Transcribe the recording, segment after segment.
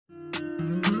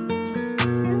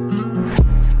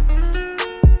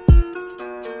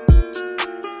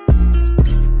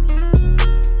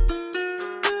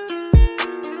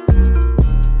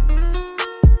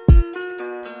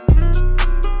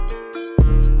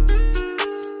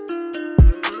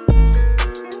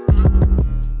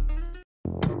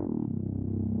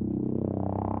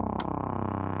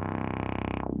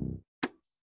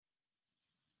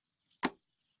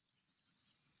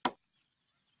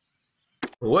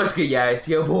What's good, guys?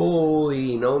 Your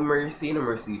boy, No Mercy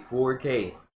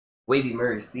 4K. Wavy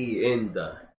Mercy in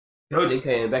the building.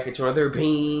 Coming back at your other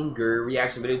banger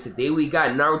reaction video. Today we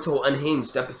got Naruto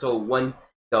Unhinged, episode 1,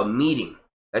 The Meeting.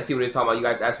 Let's see what it's talking about. You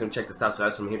guys asked me to check this out, so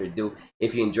that's what I'm here to do.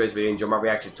 If you enjoy this video, enjoy my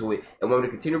reaction to it, and want me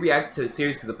to continue to react to the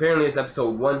series, because apparently it's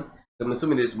episode 1, so I'm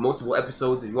assuming there's multiple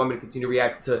episodes. If you want me to continue to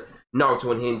react to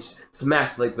Naruto Unhinged,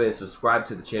 smash the like button, subscribe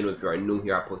to the channel if you are new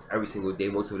here. I post every single day,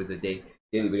 multiple videos a day.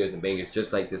 Daily videos and bangers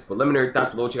just like this. But let me know your thoughts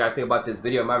below, what you guys think about this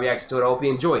video and my reaction to it. I hope you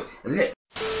enjoy.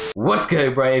 What's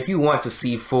good, bro? If you want to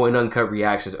see full and uncut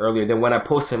reactions earlier than when I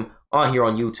post them on here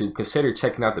on YouTube, consider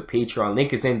checking out the Patreon.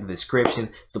 Link is in the description.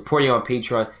 Supporting on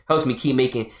Patreon helps me keep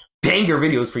making banger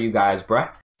videos for you guys, bro.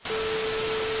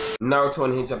 Naruto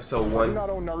Unhinged episode 1. Not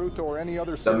own Naruto or any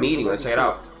other The Meeting. Let's check it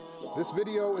out. This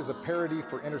video is a parody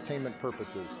for entertainment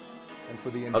purposes and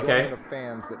for the enjoyment of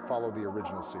fans that follow the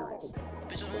original series.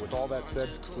 So with all that said,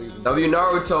 please enjoy. W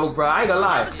Naruto, bro. I ain't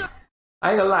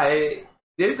gonna lie.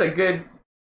 This is a good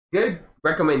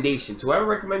recommendation. To whoever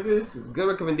recommended this, good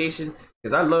recommendation,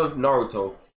 because I love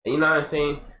Naruto. And you know what I'm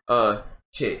saying?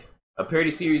 Shit. A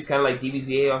parody series kind of like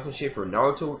DBZA or some shit for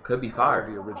Naruto could be fire.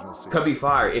 The original series. Could be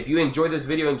fire. If you enjoyed this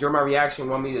video, enjoy my reaction,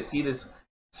 want me to see this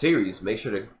series, make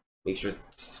sure to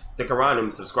stick around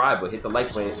and subscribe, but hit the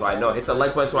like button so I know. Hit the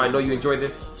like button so I know you enjoy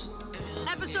this.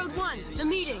 Episode 1, The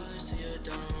Meeting.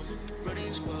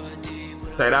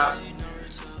 Check it out.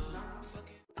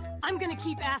 I'm gonna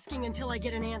keep asking until I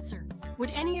get an answer. Would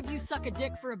any of you suck a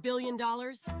dick for $1 billion?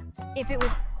 If it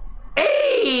was...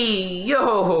 Hey,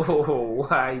 yo,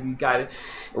 why you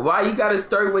gotta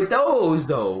start with those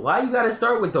though? Why you gotta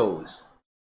start with those?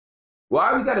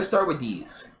 Why we gotta start with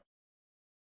these?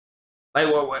 Like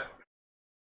what?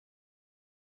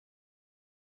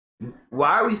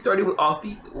 Why are we starting with off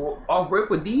rip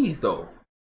with these though?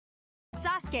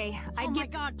 Sasuke, Oh my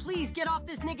god, please get off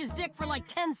this nigga's dick for like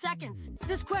 10 seconds.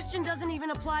 This question doesn't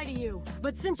even apply to you.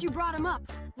 But since you brought him up,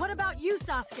 what about you,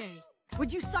 Sasuke?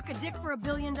 Would you suck a dick for $1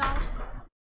 billion?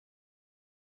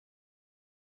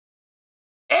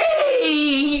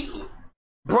 Hey!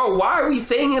 Bro, why are we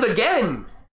saying it again?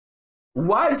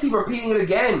 Why is he repeating it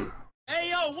again?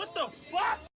 Hey yo, what the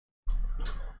fuck?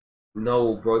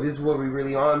 No, bro, this is what we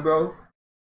really on, bro.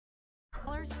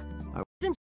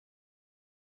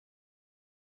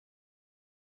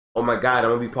 Oh my god,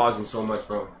 I'm gonna be pausing so much,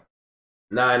 bro.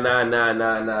 Nah,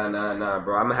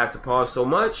 bro. I'm gonna have to pause so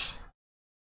much.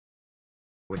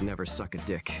 Would never suck a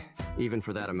dick, even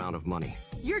for that amount of money.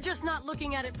 You're just not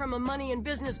looking at it from a money and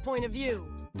business point of view.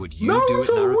 Would you do it,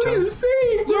 Naruto? What are you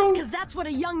saying, bro? Yes, because that's what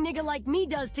a young nigga like me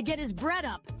does to get his bread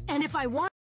up. And if I want...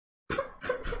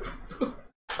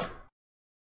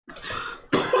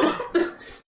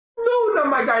 No,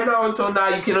 my guy, Naruto, nah,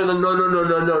 you can't,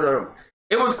 no.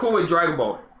 It was cool with Dragon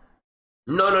Ball.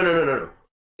 No.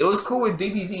 It was cool with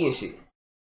DBZ and shit.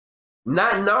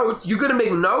 Not Naruto. You gonna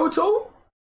make Naruto?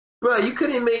 Bro, you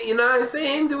couldn't make, you know what I'm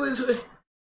saying? Do it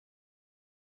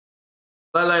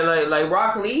like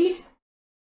Rock Lee.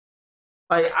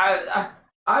 Like I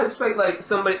expect like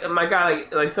somebody, my guy,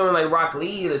 like someone like Rock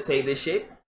Lee to say this shit.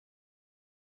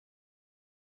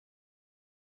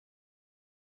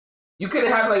 You could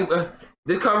have like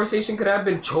this conversation could have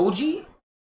been Choji.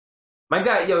 My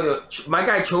guy, my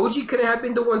guy Choji could have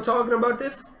been the one talking about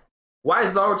this. Why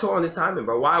is Naruto on this timing,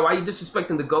 bro? Why are you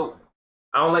disrespecting the GOAT?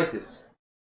 I don't like this.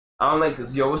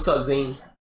 Yo, what's up, Zane?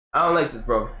 I don't like this,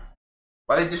 bro.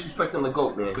 Why are they disrespecting the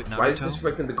GOAT, man? Why are they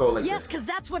disrespecting the GOAT like this? Yes, because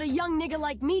that's what a young nigga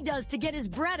like me does to get his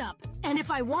bread up. And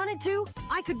if I wanted to,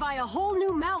 I could buy a whole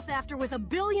new mouth after with $1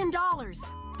 billion.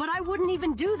 But I wouldn't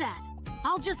even do that.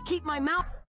 I'll just keep my mouth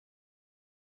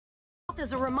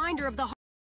as a reminder of the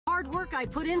hard work I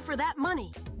put in for that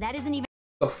money. That isn't even...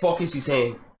 The fuck is he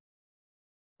saying?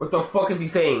 What the fuck is he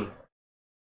saying?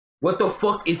 What the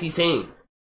fuck is he saying?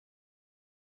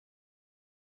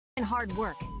 hard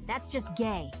work. That's just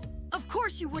gay. Of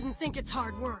course you wouldn't think it's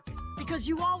hard work, because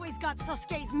you always got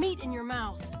Sasuke's meat in your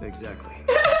mouth. Exactly.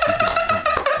 But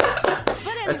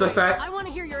anyways, that's a fact. I want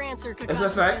to hear your answer, Kakashi That's a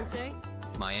fact. Sensei.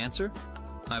 My answer?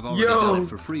 I've already done it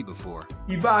for free before.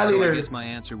 You So I violator. guess my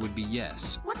answer would be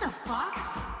yes. What the fuck?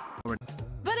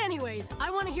 But anyways,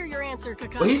 I want to hear your answer,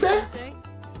 Kakashi What he said? Sensei.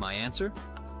 My answer?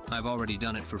 I've already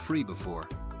done it for free before.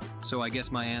 So I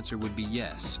guess my answer would be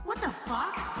yes. What the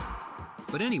fuck?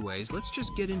 But anyways, let's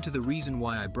just get into the reason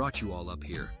why I brought you all up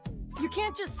here. You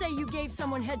can't just say you gave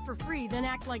someone head for free, then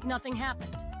act like nothing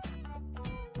happened.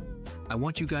 I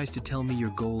want you guys to tell me your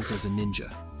goals as a ninja.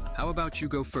 How about you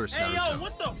go first, Naruto?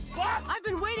 What the fuck? I've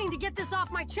been waiting to get this off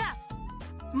my chest.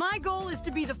 My goal is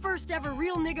to be the first ever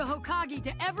real nigga Hokage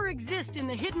to ever exist in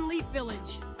the Hidden Leaf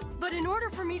Village. But in order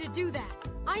for me to do that,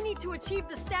 I need to achieve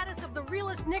the status of the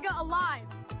realest nigga alive.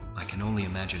 I can only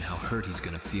imagine how hurt he's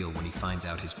gonna feel when he finds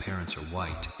out his parents are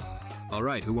white. All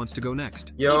right, who wants to go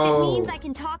next? Yo. If it means I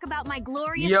can talk about my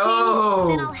glorious king,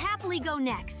 then I'll happily go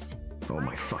next. Oh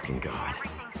my fucking god.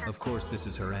 Of course, this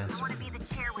is her answer.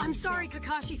 I'm sorry,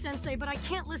 Kakashi-sensei, but I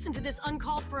can't listen to this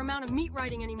uncalled for amount of meat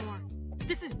writing anymore.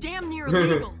 This is damn near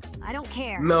illegal. I don't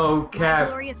care. No My cap.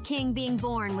 glorious king being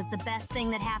born was the best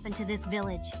thing that happened to this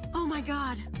village. Oh my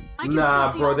god. I can Nah,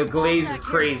 still see bro, all the ball glaze sack is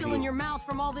hair crazy. Still in your mouth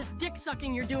from all this dick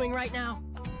sucking you're doing right now.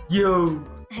 Yo.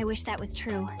 I wish that was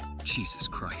true. Jesus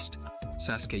Christ.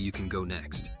 Sasuke, you can go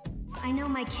next. I know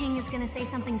my king is gonna say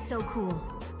something so cool.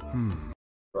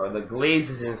 Bro, the glaze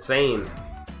is insane.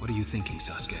 What are you thinking,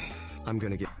 Sasuke? I'm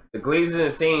gonna get... The glaze is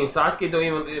insane. Sasuke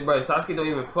don't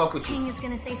even fuck with you. King is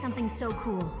gonna say something so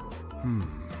cool.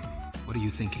 What are you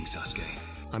thinking, Sasuke?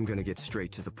 I'm gonna get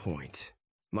straight to the point.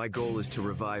 My goal is to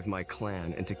revive my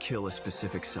clan and to kill a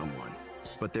specific someone.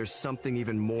 But there's something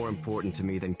even more important to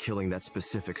me than killing that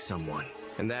specific someone.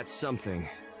 And that something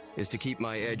is to keep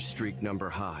my edge streak number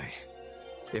high.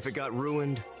 If it got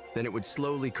ruined, then it would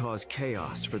slowly cause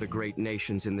chaos for the great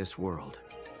nations in this world.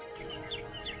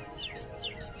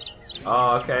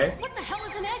 Oh, okay. What the hell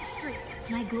is an edge streak?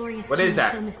 My glorious What king is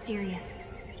that? so mysterious.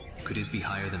 Could his be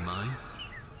higher than mine?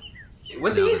 What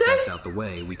Now did he that that's say? out the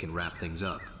way, we can wrap things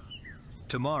up.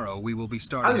 Tomorrow, we will be I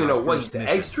starting don't even know our what you first said.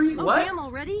 mission. Egg Street? Oh What? damn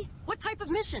already? What type of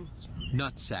mission?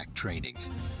 Nutsack training.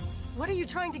 What are you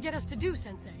trying to get us to do,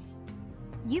 Sensei?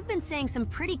 You've been saying some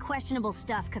pretty questionable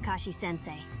stuff,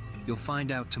 Kakashi-sensei. You'll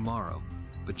find out tomorrow,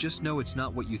 but just know it's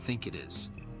not what you think it is.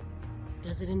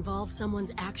 Does it involve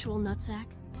someone's actual nutsack?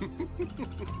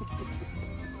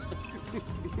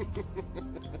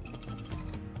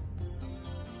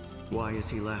 Why is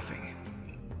he laughing?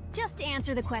 Just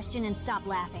answer the question and stop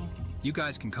laughing. You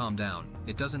guys can calm down.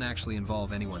 It doesn't actually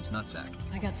involve anyone's nutsack.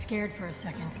 I got scared for a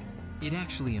second. It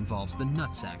actually involves the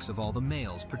nutsacks of all the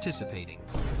males participating.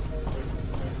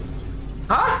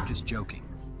 Huh? I'm just joking.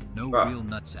 No Bro. real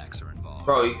nutsacks are involved.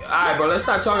 Bro, alright, bro, let's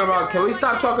stop talking about. Can we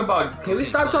stop talking about. Can we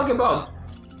stop talking about.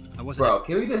 I wasn't. Bro,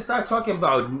 can we just stop talking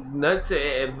about nuts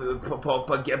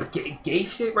and gay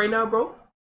shit right now, bro?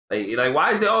 Like,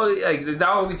 why is it all. Like, is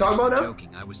that what we talking about now?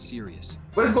 Joking. I was serious.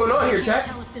 What is going on here, I can't chat?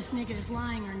 tell if this nigga is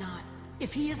lying or not.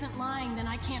 If he isn't lying, then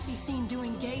I can't be seen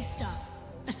doing gay stuff.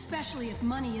 Especially if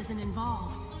money isn't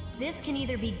involved. This can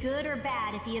either be good or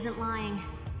bad if he isn't lying.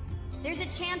 There's a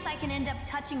chance I can end up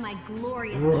touching my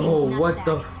glorious Bro, king's what nutsack.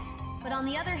 the. But on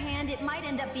the other hand, it might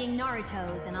end up being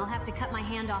Naruto's, and I'll have to cut my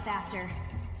hand off after.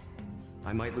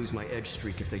 I might lose my edge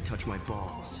streak if they touch my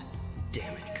balls.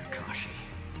 Damn it, Kakashi.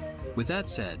 With that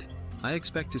said, I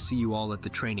expect to see you all at the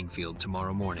training field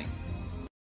tomorrow morning.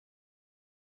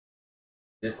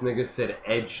 This nigga said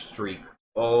edge streak.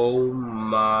 Oh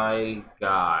my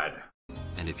god.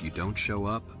 And if you don't show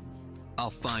up, I'll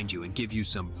find you and give you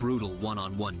some brutal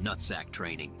one-on-one nutsack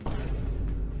training.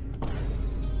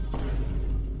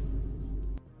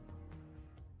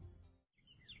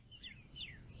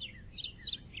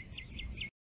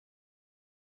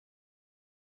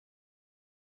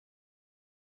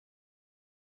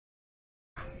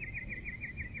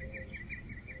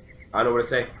 I don't know what to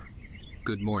say.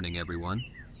 Good morning, everyone.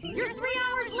 You're 3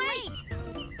 hours late!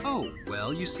 Oh,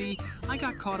 well, you see, I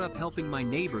got caught up helping my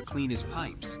neighbor clean his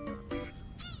pipes.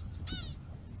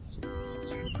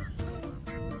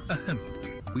 Ahem.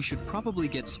 We should probably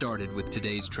get started with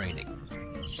today's training.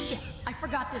 Shit, I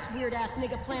forgot this weird-ass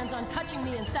nigga plans on touching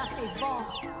me and Sasuke's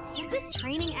balls. Does this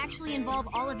training actually involve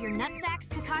all of your nutsacks,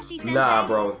 Kakashi-sensei? Nah,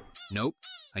 bro. Nope.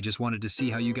 I just wanted to see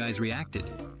how you guys reacted.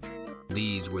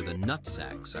 These were the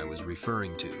nutsacks I was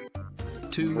referring to.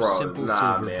 Two Bro, simple nah,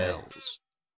 silver man. bells.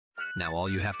 Now all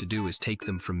you have to do is take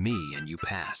them from me and you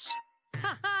pass.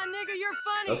 Haha, nigga, you're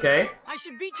funny! Okay. I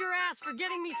should beat your ass for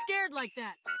getting me scared like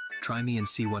that. Try me and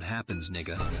see what happens,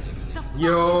 nigga. The fuck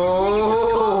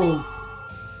Yo!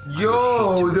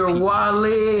 Yo, they're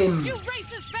wildin'! You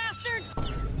racist bastard!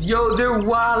 Yo, they're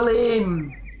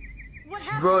wildin'! What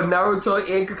happened? Bro, Naruto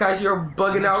and Kakashi are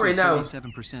bugging I'm out right now.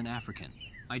 37% African.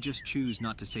 I just choose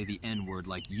not to say the N-word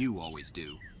like you always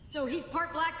do. So he's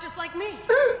part black just like me.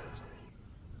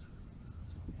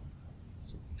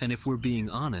 And if we're being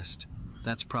honest,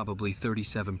 that's probably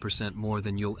 37% more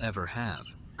than you'll ever have.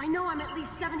 I know I'm at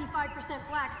least 75%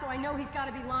 black, so I know he's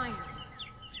gotta be lying.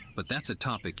 But that's a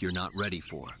topic you're not ready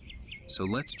for. So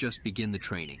let's just begin the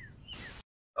training.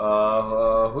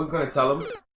 Who's gonna tell him?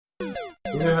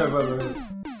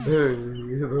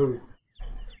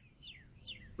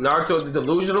 Naruto the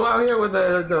delusional out here with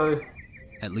the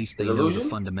At least they The know the illusion?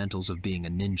 fundamentals of being a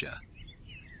ninja.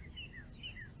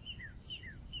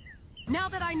 Now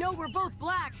that I know we're both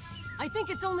black, I think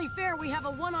it's only fair we have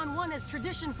a one-on-one as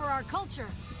tradition for our culture.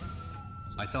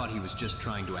 I thought he was just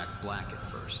trying to act black at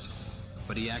first,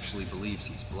 but he actually believes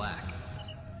he's black.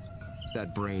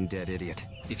 That brain-dead idiot.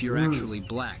 If you're actually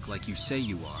black like you say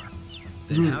you are,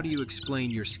 then how do you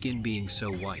explain your skin being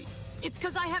so white? It's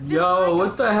because I have. Yo,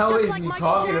 what the hell is he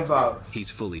talking Jackson. about? He's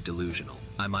fully delusional.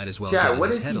 I might as well. Chat, what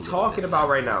is he talking about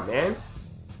right now, man?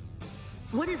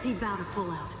 What is he about to pull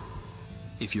out?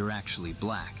 If you're actually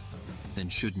black, then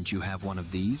shouldn't you have one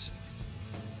of these?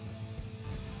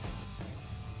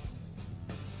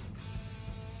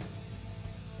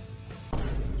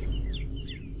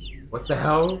 What the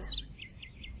hell?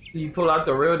 He pulled out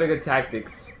the real nigga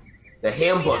tactics. The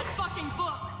handbook.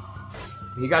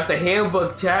 He got the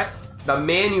handbook, chat. The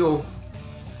manual.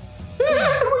 What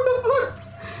the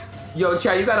fuck? Yo,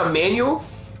 chat, you got a manual?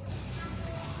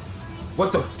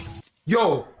 What the?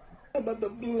 Yo. I'm about to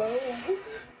blow.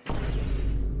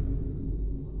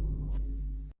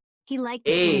 He liked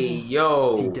it. Hey,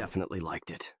 yo. He definitely liked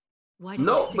it. Why did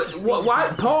No, he stick but his fingers why?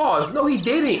 in Pause. No, he How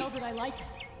didn't. did I like it?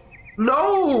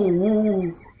 No.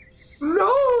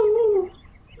 No.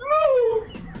 No.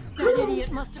 That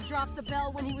idiot must have dropped the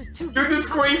bell when he was too. You're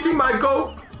disgracing my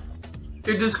goat.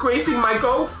 You're disgracing my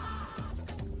goat.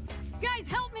 Guys,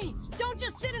 help me! Don't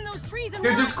just sit in those trees and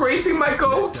You're watch. disgracing my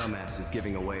goat. Dumbass is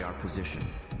giving away our position.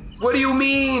 What do you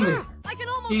mean? I can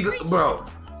almost reach Bro.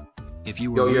 If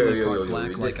you were really part yo,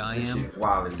 black like this I shit am, is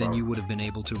wildin', then bro. you would have been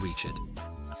able to reach it.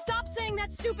 Stop saying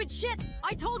that stupid shit!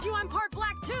 I told you I'm part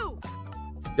black too!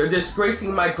 You're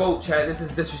disgracing my goat, Chad. This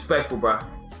is disrespectful, bro.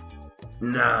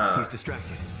 Nah. He's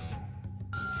distracted.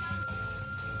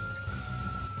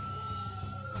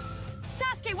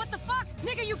 Sasuke, what the fuck?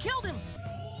 Nigga, you killed him!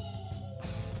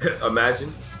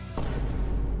 Imagine.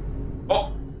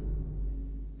 Oh.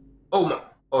 Oh my.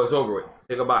 Oh, it's over with.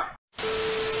 Say goodbye.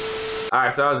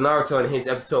 Alright, so that was Naruto Unhinged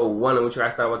episode 1, in which I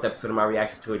asked out what the episode of my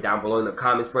reaction to it down below in the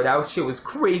comments, bro. That shit was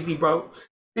crazy, bro.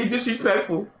 They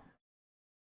disrespectful.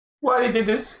 Why they did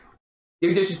this?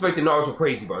 They disrespected Naruto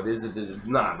crazy, bro.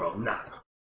 Nah, bro.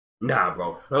 Nah,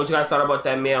 bro. I what you guys thought about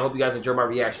that, man. I hope you guys enjoyed my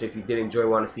reaction. If you did enjoy,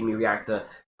 want to see me react to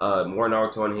more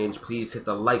Naruto Unhinged, please hit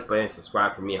the like button and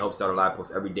subscribe for me. It helps out a lot. I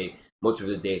post every day, most of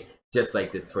the day, just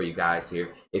like this for you guys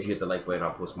here. If you hit the like button,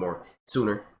 I'll post more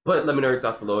sooner. But let me know your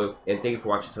thoughts below. And thank you for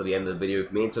watching till the end of the video.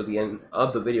 If you made it till the end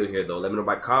of the video here, though, let me know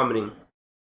by commenting.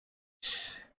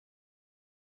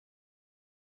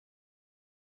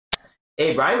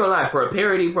 Hey, bro, I ain't gonna lie. For a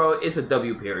parody, bro, it's a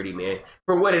W parody, man.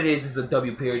 For what it is, it's a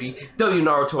W parody. W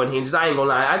Naruto Unhinged. I ain't gonna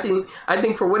lie. I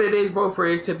think for what it is, bro, for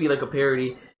it to be like a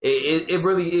parody, it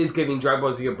really is giving Dragon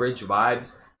Ball Z Abridged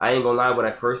vibes. I ain't gonna lie. When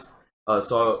I first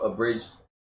saw Abridged,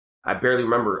 I barely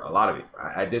remember a lot of it.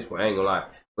 At this point, I ain't gonna lie.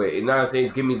 But you know what I'm saying?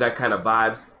 It's giving me that kind of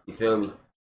vibes. You feel me?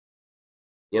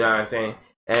 You know what I'm saying?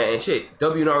 And shit,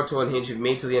 W Naruto Unhinged. If you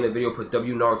made it to the end of the video, put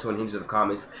W Naruto Unhinged in the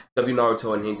comments. W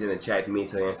Naruto Unhinged in the chat if you made it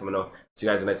to the end. Someone know. See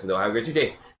you guys in the next video. Have a great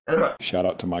day. Shout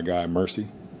out to my guy Mercy.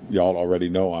 Y'all already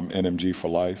know I'm NMG for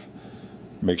life.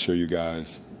 Make sure you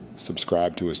guys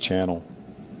subscribe to his channel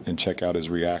and check out his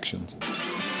reactions.